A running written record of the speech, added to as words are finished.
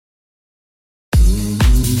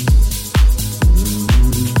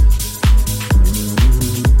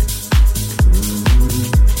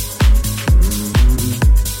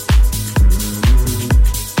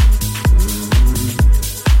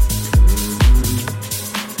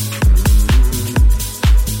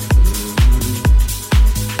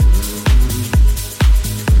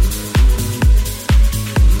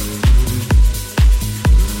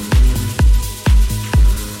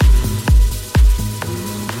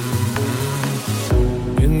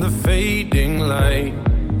fading light,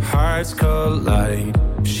 hearts collide,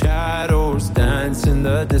 shadows dance in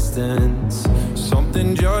the distance.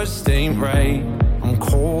 Something just ain't right, I'm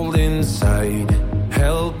cold inside.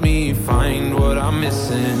 Help me find what I'm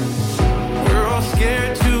missing. We're all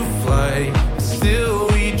scared to fly, still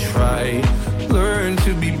we try. Learn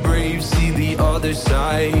to be brave, see the other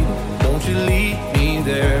side. Won't you lead me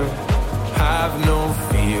there? Have no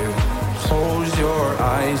fear. Close your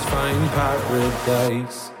eyes, find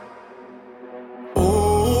paradise.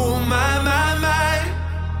 Oh my, my,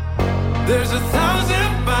 my. There's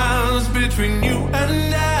 1,000 miles between you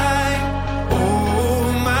and I.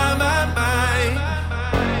 Oh my, my, my.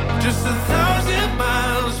 Just 1,000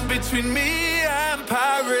 miles between me and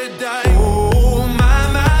paradise. Oh my,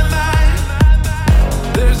 my, my.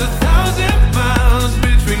 There's 1,000 miles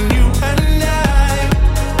between you and I.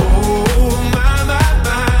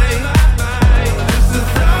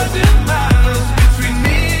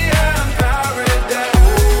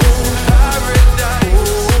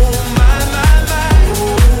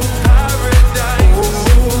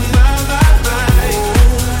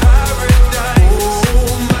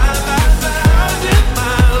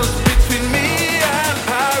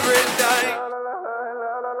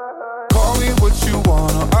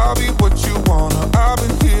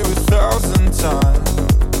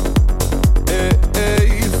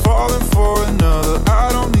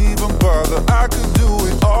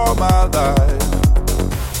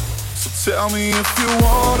 Tell me if you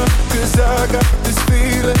wanna, cause I got this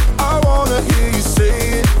feeling. I wanna hear you say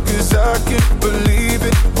it, cause I can't believe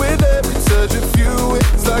it. With every touch of you,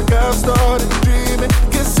 it's like I've started dreaming.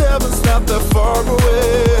 Guess heaven's not that far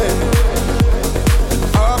away.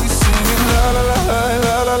 I'll be singing la la la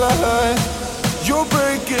la la la la. You're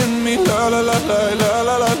breaking me la la la la la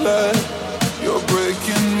la la la. You're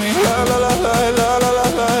breaking me la la la la la la la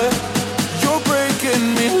la. You're breaking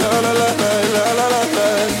me la la la la la la la la.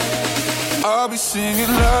 I'll be singing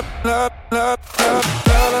la la la la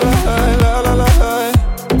la la la la la la.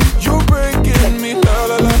 You're breaking me la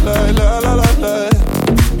la la la la la la la.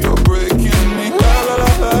 You're breaking me la la la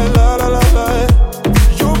la la la la la.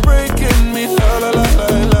 You're breaking me la la la la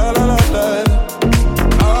la la la la.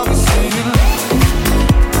 I'll be singing.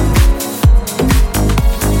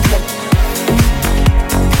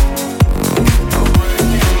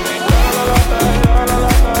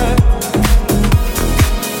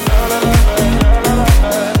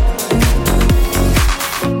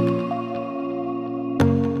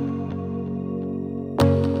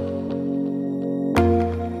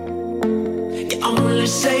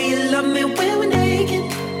 Say you love me when we're naked,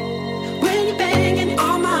 when you're banging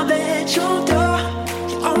on my bedroom door.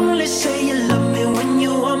 You only say you love me when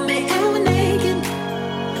you want me and we're naked,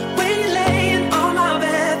 when you're laying on my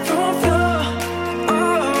bedroom floor.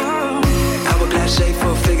 Oh, hourglass shape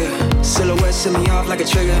for a figure, silhouette set me off like a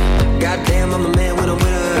trigger. Goddamn, I'm the man when I'm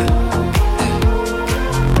with her.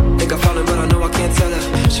 Think I'm falling, but I know I can't tell her.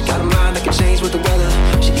 She got a mind that can change with the weather.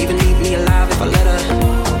 She even leave me alive if I let her.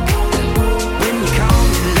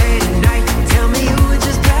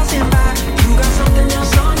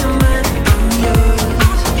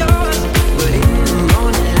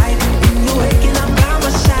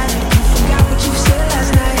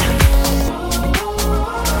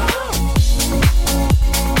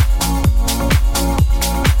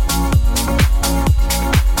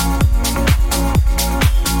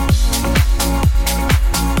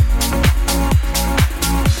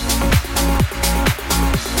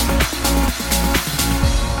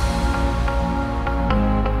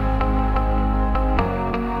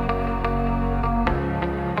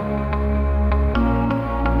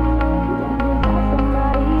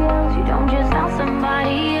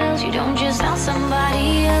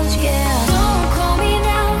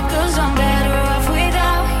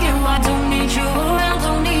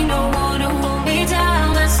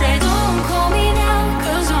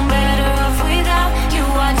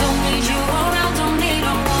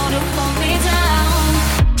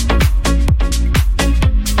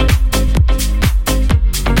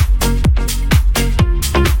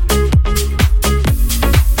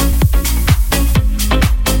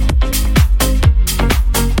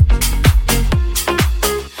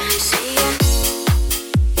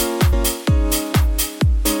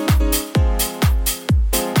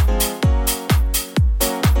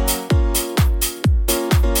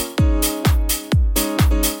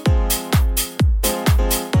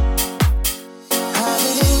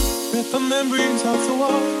 memories off the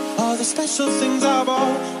wall. All the special things I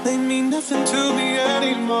bought, they mean nothing to me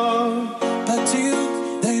anymore. But to you,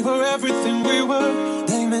 they were everything we were.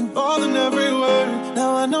 They meant more than every word.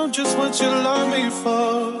 Now I know just what you love me for.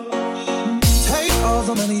 Take all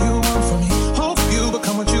the money you want,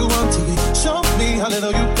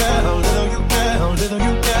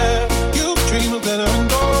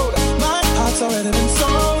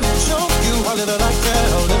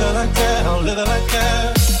 know that I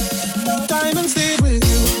care. Diamonds stay with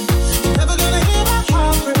you. You're never gonna hear my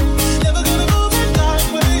heart break. Never gonna move in dark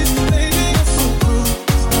ways. Baby, you're so cool.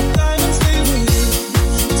 Diamonds stay with you.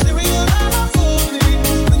 Material never fool me.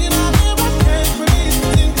 When you're not here, I can't breathe.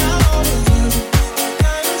 Think I'm all with you.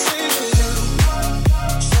 Diamonds stay with you.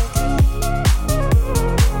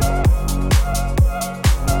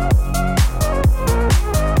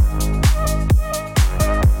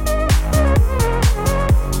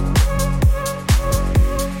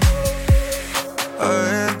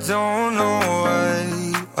 Don't know why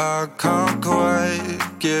I can't quite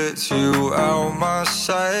get you out my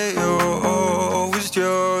sight. You're always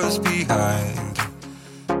just behind.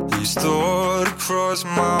 These thoughts cross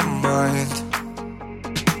my mind.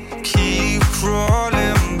 Keep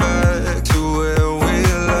crawling back to where we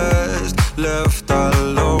last left our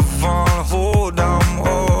love on hold. I'm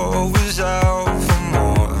always out for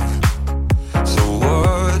more. So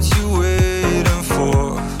what you waiting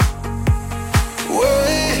for?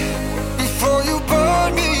 Before you burn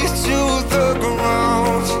me to the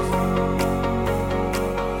ground,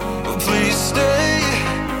 please stay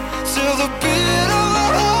till the beat of my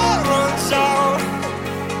heart runs out.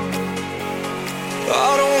 I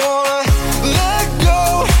don't wanna let go,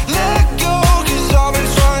 'cause I've been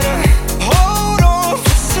trying to hold on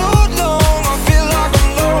for so long. I feel like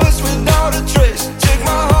I'm lost without a trace. Take my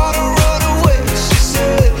heart and run away. She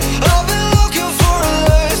said, I've been looking for a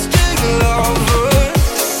lasting lover.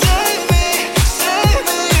 Save me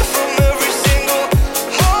from every single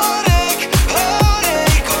heartache. I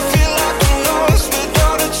feel like I'm lost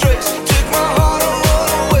without a trace. Take my heart and run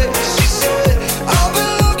away. She said, I've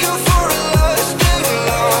been looking for a lasting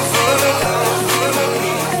lover.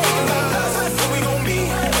 We gon' be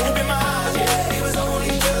open my eyes, yeah. It was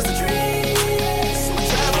only just a dream. So we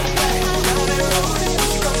travel back down that road.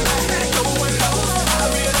 She come back, no one knows. I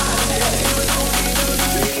realized, yeah, it was only just a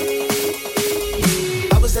dream.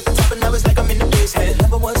 I was at the top and I was like I'm in the basement.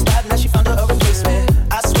 Number one spot, now she found her a replacement.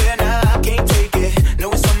 I swear now I can't take it.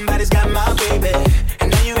 Knowing somebody's got my baby.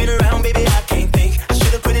 And now you ain't around, baby, I can't think. I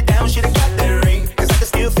should've put it down, should've got that ring. 'Cause I can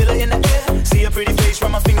still feel it in the air. See her pretty face,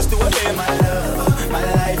 run my fingers through her hair. My love, my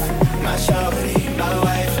life, my shawty, my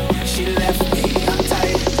wife. She left me, I'm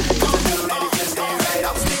tight. 'Cause I knew that it just ain't right. I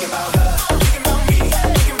was thinking about her, thinking about me,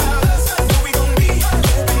 thinking about us. What we gon' be?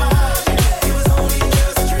 Open my eyes, yeah. It was only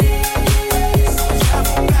just a dream. So we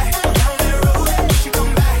travel back down that road. She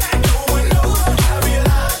come back, no one knows. I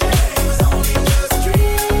realized, yeah, it was only just a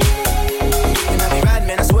dream. And I be riding,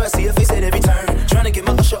 man, I swear I see her face at every turn. Trying to get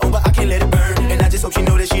my usher on, but I can't let it burn. And I just hope she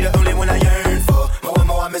know that she the only one I yearn for. More and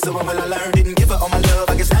more I miss her, when will I learn? Didn't give her all my love,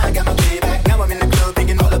 I guess now I got my payback. Now I'm in the club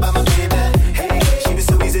thinking all about my baby. Hey, she was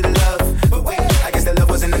so easy to love, but wait, I guess that love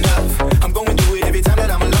wasn't enough. I'm going through it every time that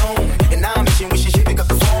I'm alone. And now I'm wishing she pick up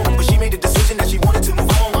the phone. But she made the decision that she wanted to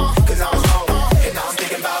move on. 'Cause I was home, and now I'm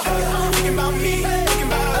thinking about her, thinking about me, thinking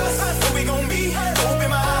about us. What we gon' be? Open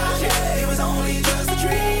my eyes, yeah. It was only just a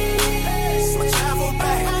dream. So I travel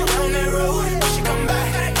back down that road. She come back,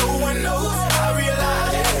 no one knows. I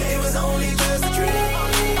realized, yeah, it was only just a dream.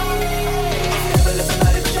 If you ever love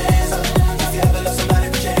somebody, put your hands up. If you ever love somebody,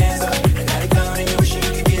 put your hands up. And now they coming you, wish you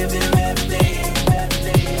could give them everything.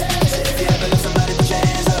 Said if you ever love somebody, put your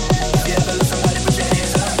hands up. If you ever love somebody, put your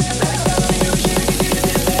hands up. Now they coming you, wish you could give them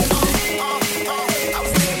everything. I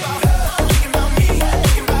was thinking about her, thinking about me,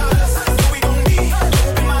 thinking about us. What we gon' be?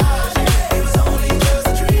 Open my eyes, yeah. It was only just a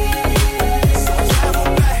dream. So I travel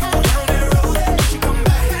back down that road. She come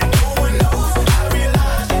back, no one knows. I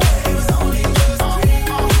realized, yeah, it was only just a dream.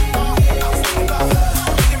 I was thinking about her,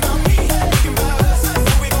 thinking about me, thinking about us.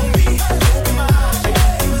 What we gon' be? Open my eyes,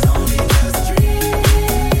 yeah. It was only just a dream.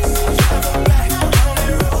 So I travel back down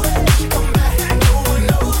that road. She come back, no one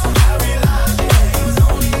knows. I realized, yeah, it was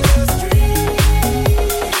only just a dream.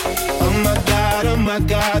 Oh my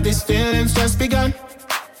God, these feelings just begun.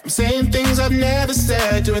 I'm saying things I've never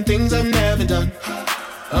said, doing things I've never done.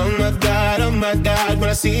 Oh my God, when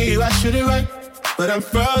I see you I should it right. But I'm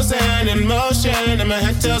frozen in motion and my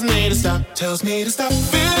head tells me to stop.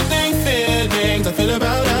 Feelings I feel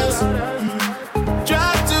about us.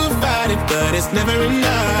 Try to fight it, but it's never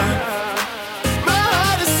enough. My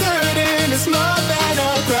heart is hurting, it's more than a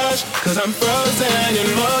crush. 'Cause I'm frozen in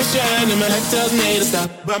motion and my head tells me to stop.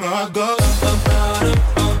 But my heart goes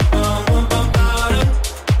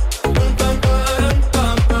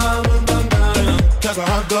Cause my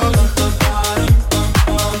heart goes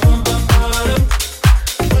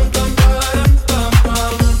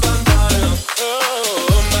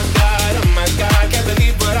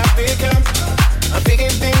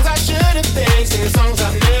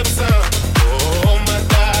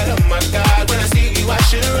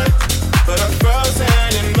But I'm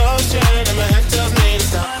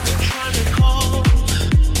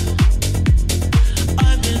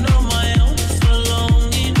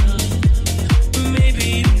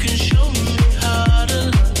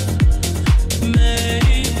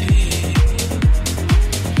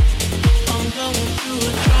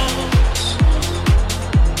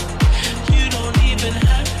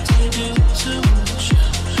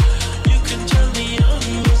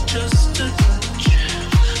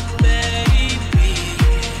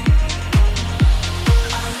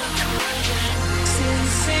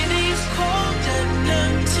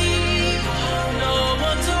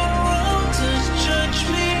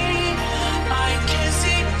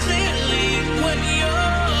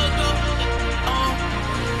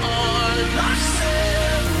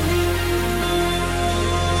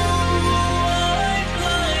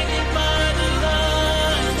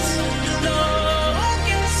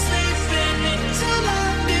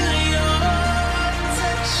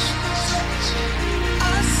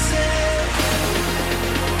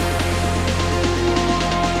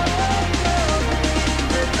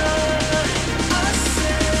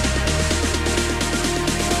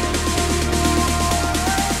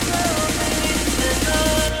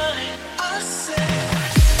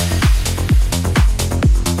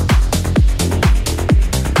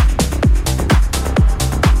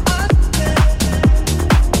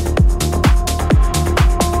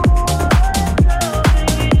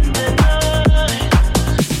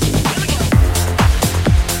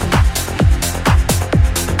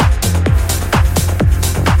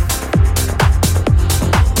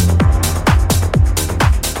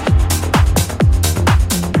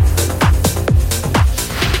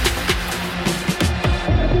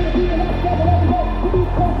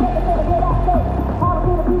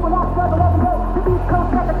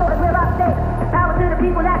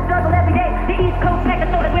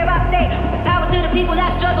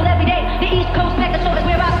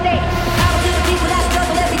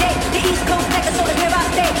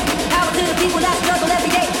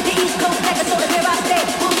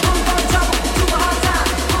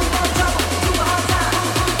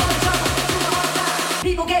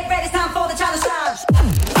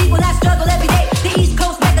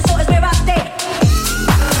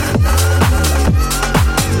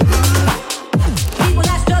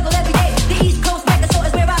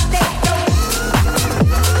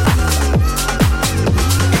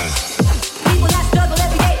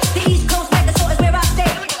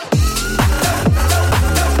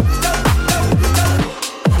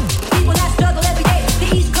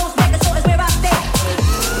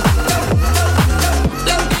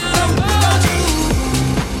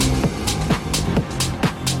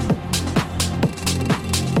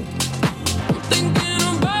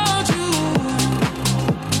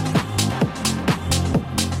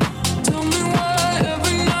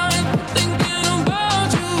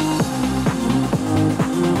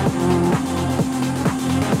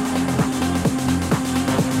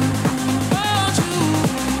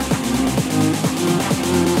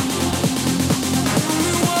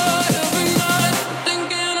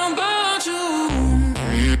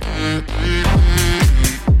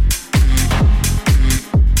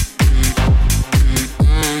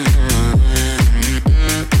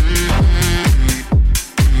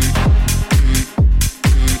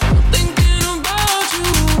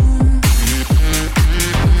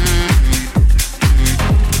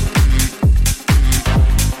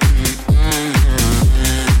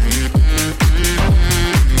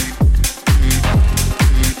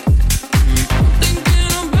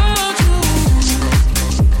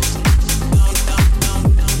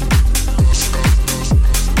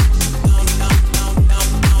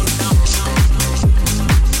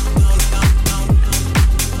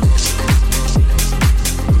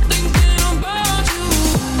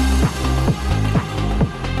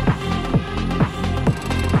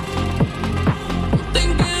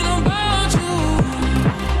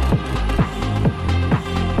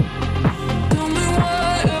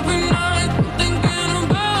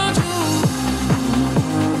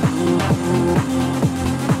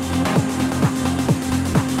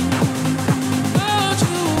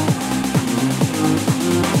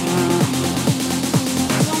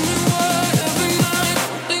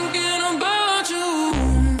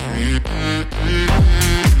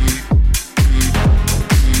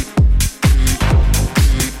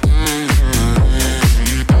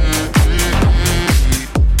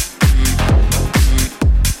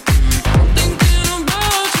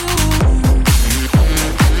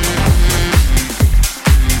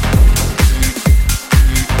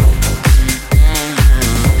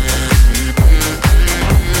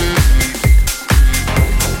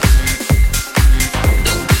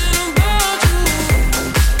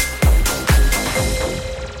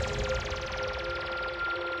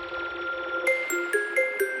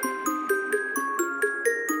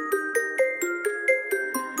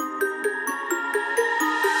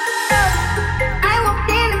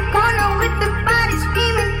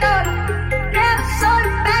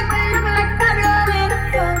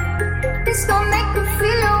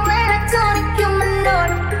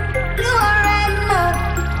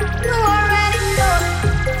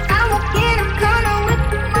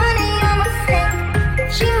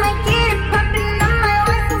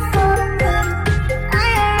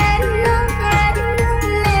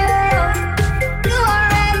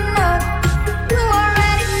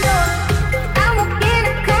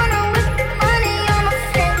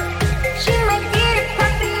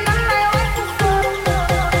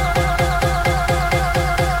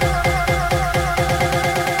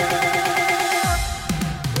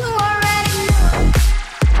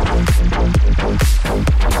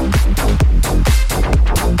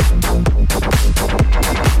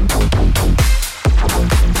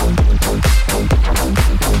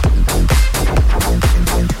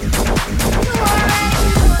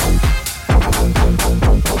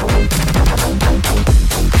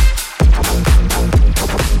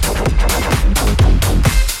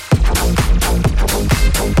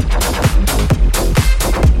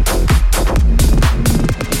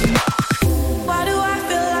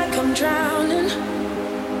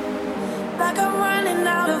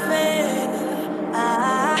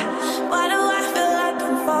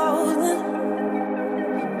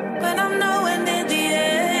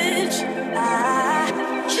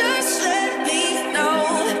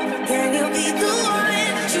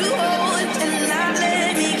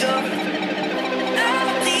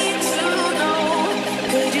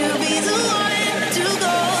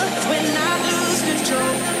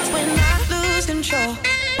control,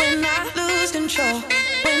 when I lose control,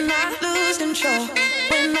 when I lose control,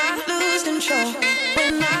 when I lose control,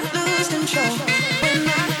 when I lose control, when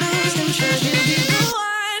I lose control, you be the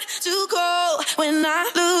one to call when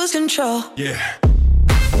I lose control. Yeah.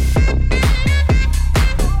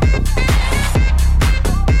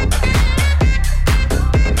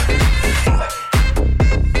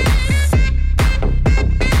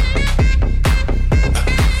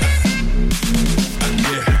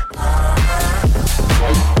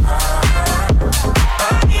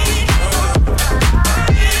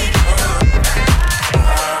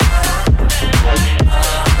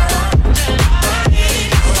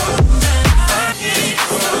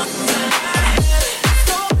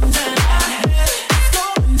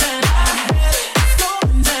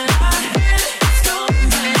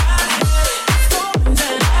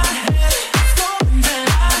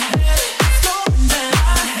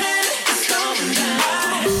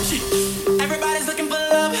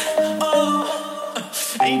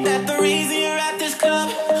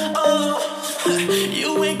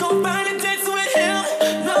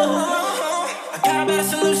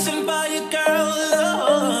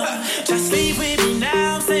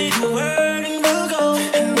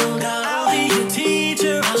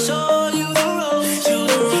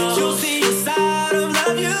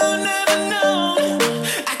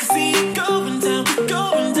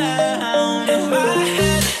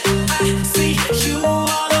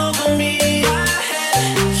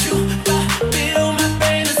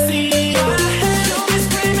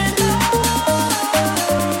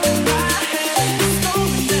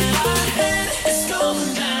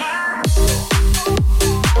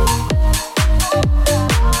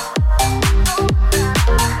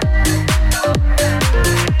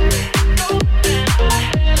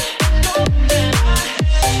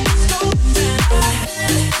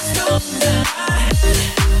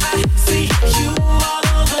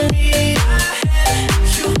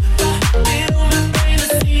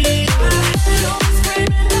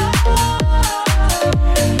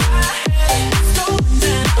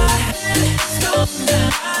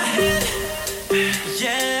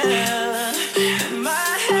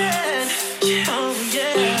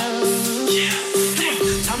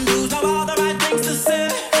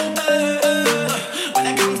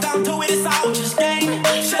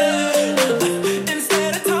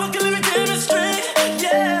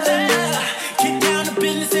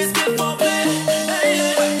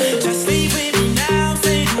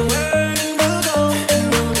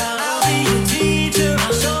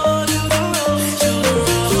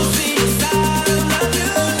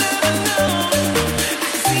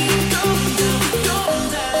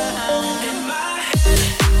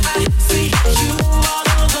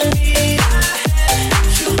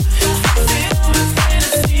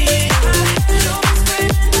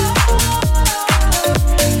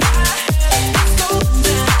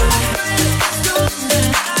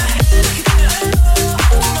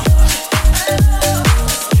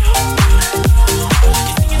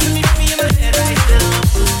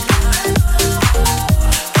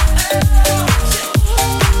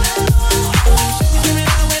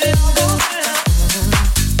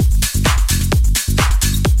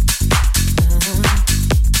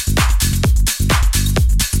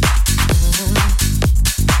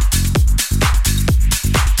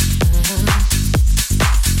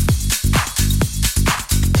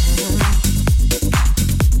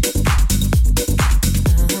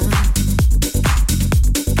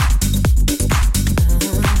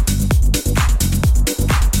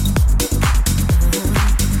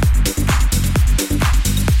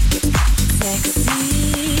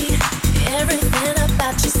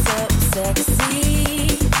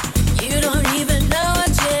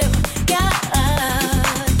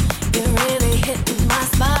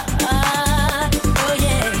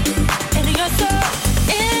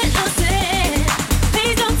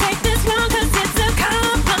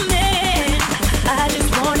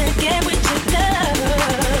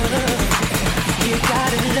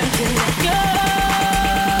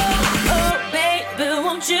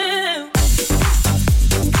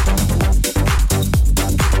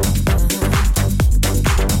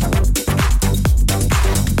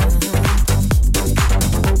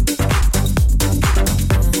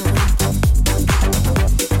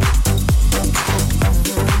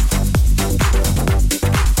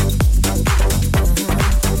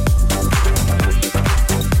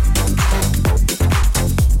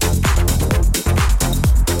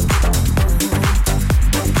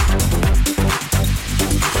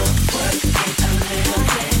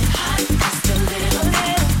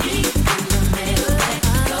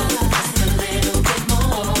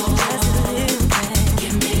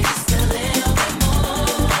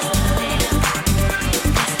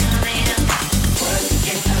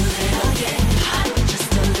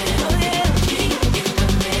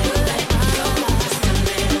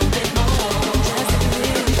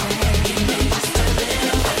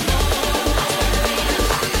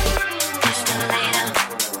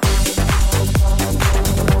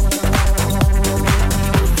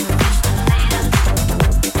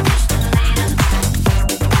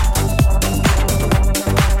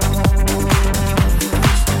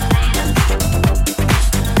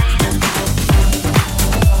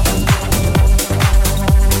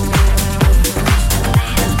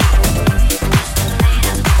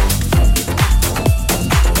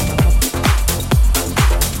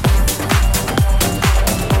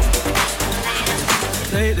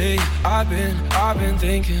 lately I've been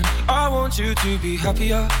thinking I want you to be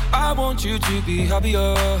happier, I want you to be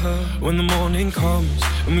happier. When the morning comes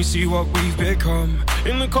and we see what we've become,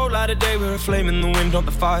 in the cold light of day we're a flame in the wind, not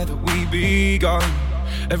the fire that we begun.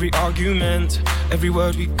 Every argument, every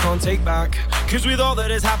word we can't take back, 'cause with all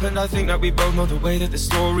that has happened I think that we both know the way that the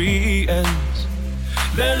story ends.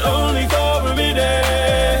 Then only for a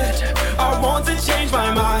minute I want to change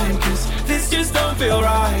my mind, 'cause this just don't feel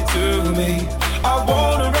right to me. I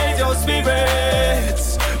wanna raise your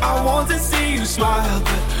spirits, I want to see you smile,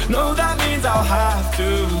 but no, that means I'll have to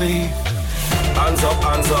leave. Hands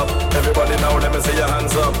up, everybody now, let me see your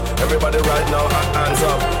hands up. Everybody right now, hands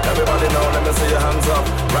up. Everybody now, let me see your hands up.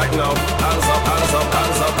 Right now, hands up, hands up,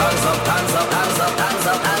 hands up, hands up, hands up, hands up, hands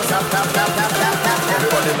up, hands up, hands up.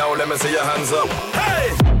 Everybody now, let me see your hands up. Hey!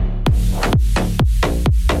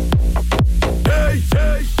 Hey,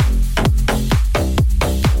 hey!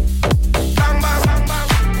 Bang, bang, bang, bang.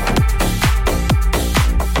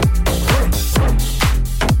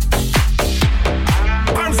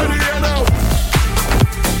 Hands in the air now.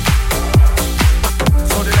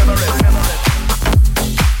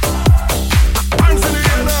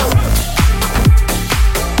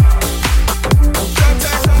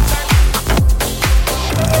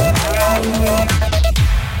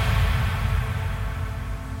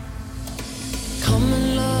 Common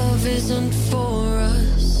love isn't for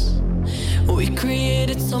us. We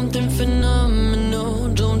created something phenomenal.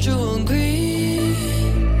 Don't you agree?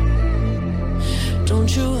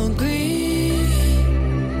 Don't you agree?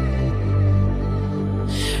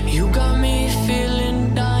 You got me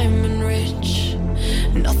feeling diamond rich.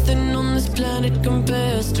 Nothing on this planet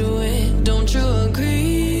compares to it. Don't you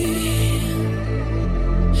agree?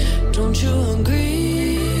 Don't you agree?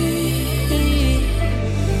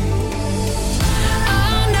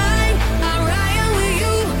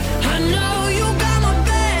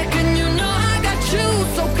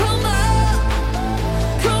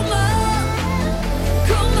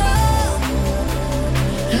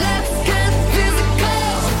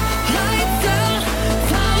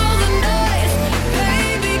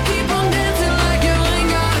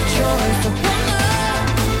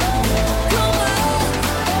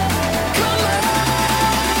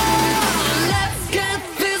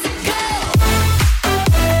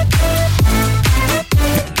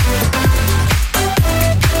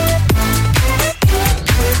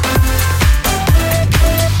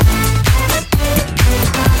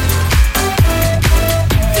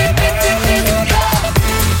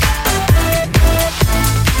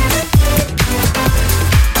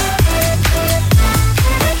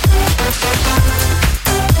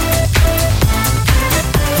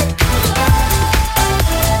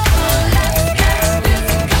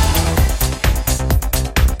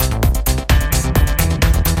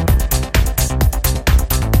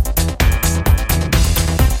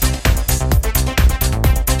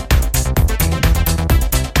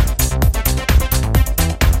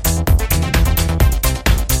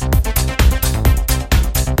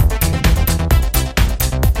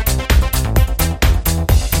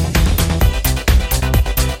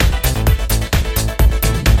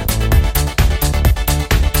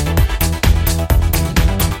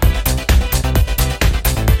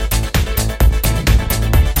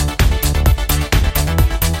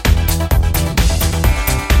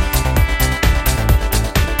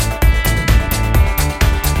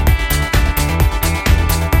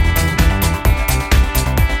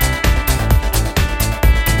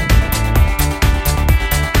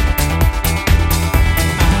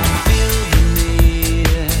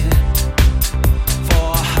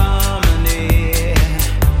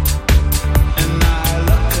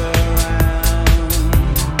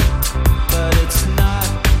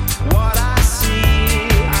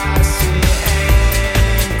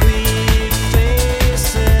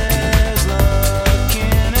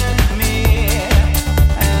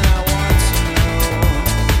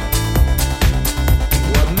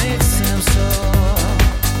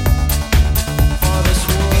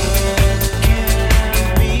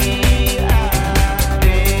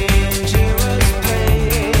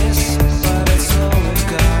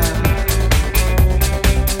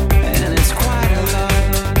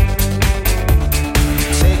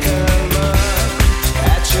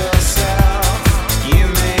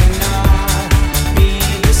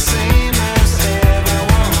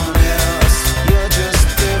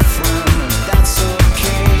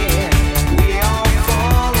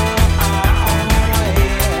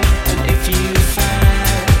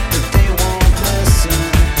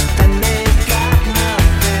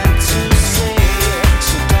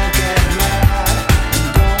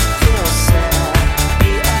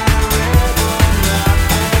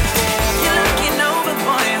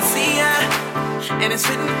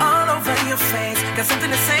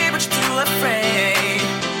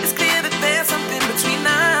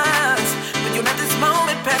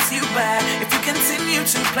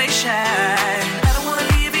 play shy. I don't wanna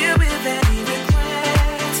leave you with any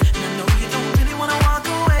regrets, and I know you don't really wanna walk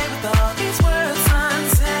away with all these words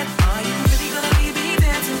unsaid. Are you really gonna leave me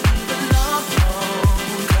dancing alone?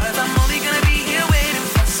 'Cause I'm only gonna be here waiting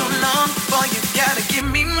for so long. Boy, you gotta give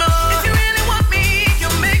me more. If you really want me,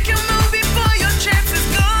 you'll make your move before your chance is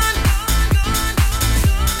gone.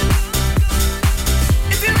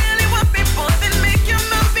 If you really want me, boy, then make your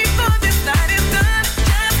move before this night is done.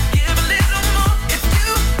 Just give a little more. If you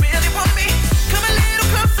really want me, come a little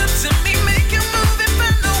closer to me. Make your move if I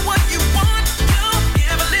know what you want. You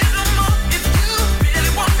give a little more. If you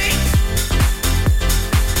really want me,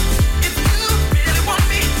 if you really want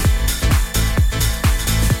me,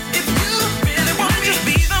 if you really want me, just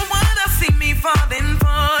be the one I see me falling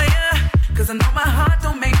for ya. 'Cause I know my heart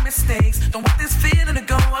don't make mistakes. Don't want this feeling to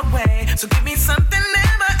go away. So give me something,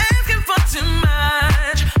 never asking for too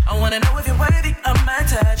much. I wanna know if you're worthy of my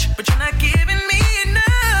touch, but